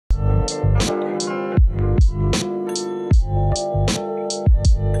Hi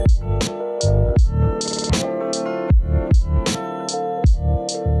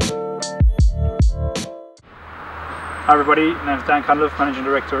everybody, my name is Cunliffe, Managing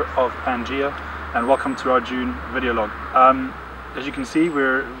Director of Pangea, and welcome to our June video log. As you can see,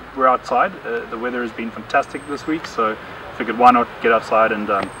 we're outside. The weather has been fantastic this week, so I figured why not get outside and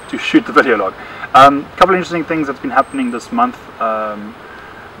to shoot the video log. A couple of interesting things that's been happening this month,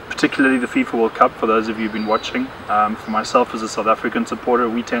 particularly the FIFA World Cup, for those of you who've been watching. For myself as a South African supporter,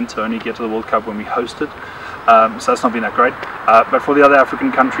 we tend to only get to the World Cup when we host it, so that's not been that great. But for the other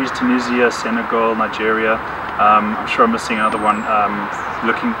African countries, Tunisia, Senegal, Nigeria, I'm sure I'm missing another one,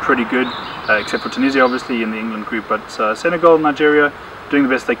 looking pretty good, except for Tunisia obviously in the England group, but Senegal and Nigeria doing the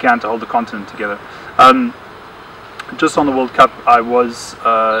best they can to hold the continent together. Just on the World Cup, I was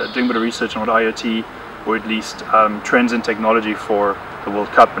doing a bit of research on what IoT, or at least trends in technology for the World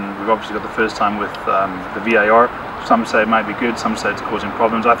Cup, and we've obviously got the first time with the VAR. Some say it might be good, some say it's causing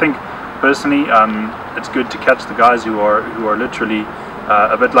problems. I think personally it's good to catch the guys who are literally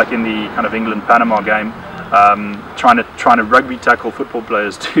a bit like in the kind of England-Panama game, trying to rugby tackle football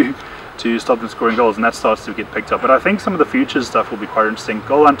players to stop them scoring goals, and that starts to get picked up. But I think some of the future stuff will be quite interesting.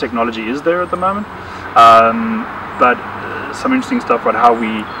 Goal line technology is there at the moment, but some interesting stuff about how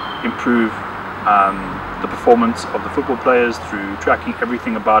we improve the performance of the football players through tracking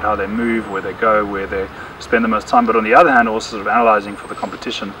everything about how they move, where they go, where they spend the most time, but on the other hand also sort of analysing for the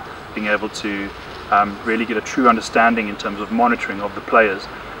competition, being able to really get a true understanding in terms of monitoring of the players.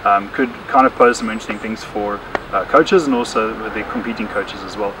 Could kind of pose some interesting things for coaches and also the competing coaches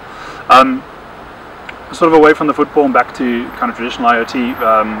as well. Sort of away from the football and back to kind of traditional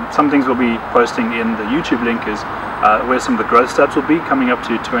IoT, some things we'll be posting in the YouTube link is where some of the growth stats will be coming up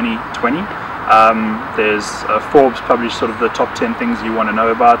to 2020. There's Forbes published sort of the top 10 things you want to know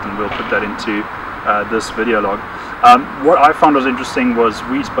about, and we'll put that into this video log. What I found was interesting was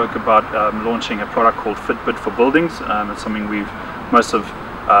we spoke about launching a product called Fitbit for buildings. It's something most of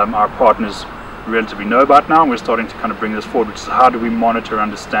our partners relatively know about now, and we're starting to kind of bring this forward, which is how do we monitor,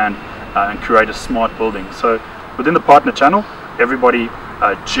 understand, and create a smart building. So within the partner channel, everybody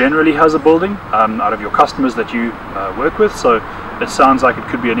generally has a building out of your customers that you work with, so it sounds like it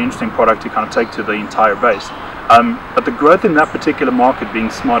could be an interesting product to kind of take to the entire base. But the growth in that particular market, being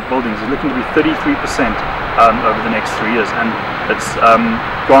smart buildings, is looking to be 33% over the next 3 years, and it's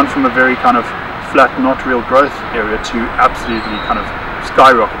gone from a very kind of flat, not real growth area to absolutely kind of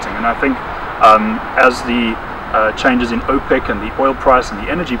skyrocketing. And I think as the changes in OPEC and the oil price and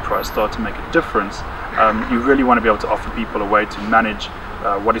the energy price start to make a difference, you really want to be able to offer people a way to manage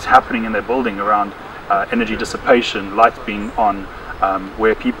what is happening in their building around energy dissipation, lights being on,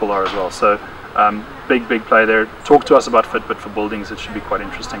 where people are as well. So big play there. Talk to us about Fitbit for buildings, it should be quite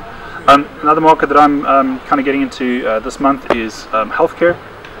interesting. Another market that I'm kind of getting into this month is healthcare.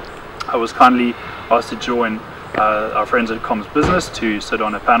 I was kindly asked to join our friends at Comms Business to sit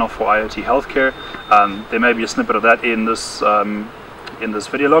on a panel for IoT healthcare. There may be a snippet of that in this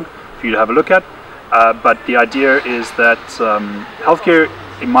video log for you to have a look at. But the idea is that healthcare,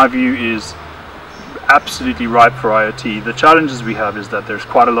 in my view, is absolutely ripe for IoT. The challenges we have is that there's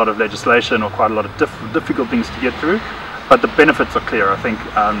quite a lot of legislation or quite a lot of difficult things to get through, but the benefits are clear. I think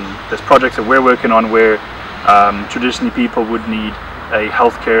there's projects that we're working on where traditionally people would need a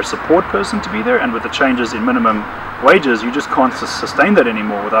healthcare support person to be there, and with the changes in minimum wages you just can't sustain that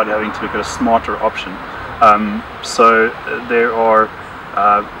anymore without having to look at a smarter option. So there are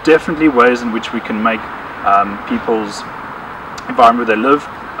definitely ways in which we can make people's environment where they live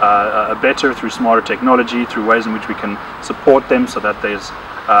better through smarter technology, through ways in which we can support them so that there's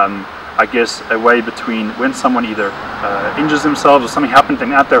I guess a way between when someone either injures themselves or something happens to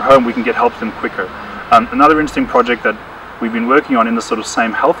them at their home, we can get help them quicker. Another interesting project that we've been working on in the sort of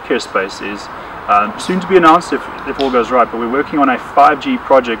same healthcare space is soon to be announced if all goes right, but we're working on a 5G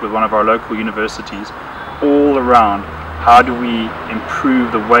project with one of our local universities all around how do we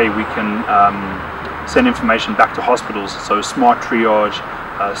improve the way we can send information back to hospitals, so smart triage,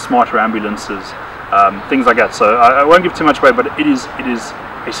 smarter ambulances, things like that. So I won't give too much away, but it is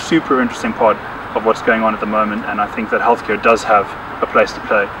a super interesting part of what's going on at the moment, and I think that healthcare does have a place to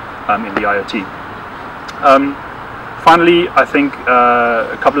play in the IoT. Finally, I think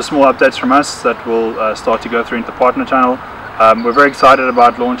a couple of small updates from us that will start to go through into the partner channel. We're very excited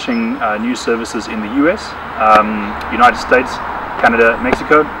about launching new services in the US, United States, Canada,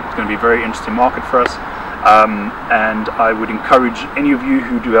 Mexico. It's going to be a very interesting market for us, and I would encourage any of you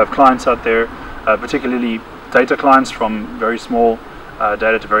who do have clients out there, particularly data clients from very small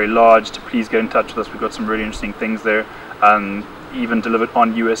data to very large, to please get in touch with us. We've got some really interesting things there. even delivered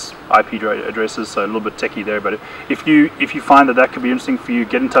on US IP addresses, so a little bit techie there. But if you find that could be interesting for you,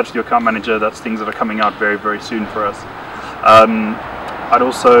 get in touch with your account manager. That's things that are coming out very, very soon for us. I'd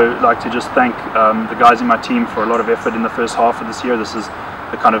also like to just thank the guys in my team for a lot of effort in the first half of this year. This is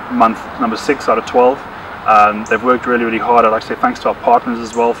the kind of month number 6 out of 12. They've worked really, really hard. I'd like to say thanks to our partners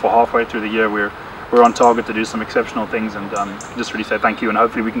as well. For halfway through the year, we're on target to do some exceptional things, and just really say thank you, and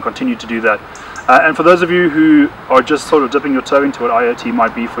hopefully we can continue to do that. And for those of you who are just sort of dipping your toe into what IoT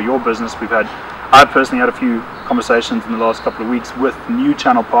might be for your business, I've personally had a few conversations in the last couple of weeks with new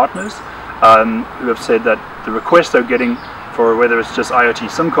channel partners who have said that the requests they're getting for whether it's just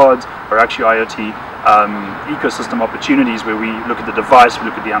IoT SIM cards or actually IoT ecosystem opportunities where we look at the device, we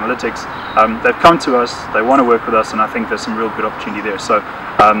look at the analytics, they've come to us, they want to work with us, and I think there's some real good opportunity there. So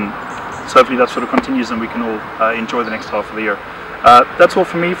hopefully that sort of continues and we can all enjoy the next half of the year. That's all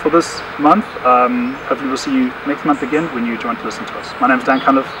from me for this month. Hopefully we'll see you next month again when you join to listen to us. My name is Dan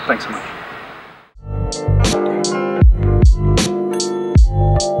Cunliffe. Thanks so much.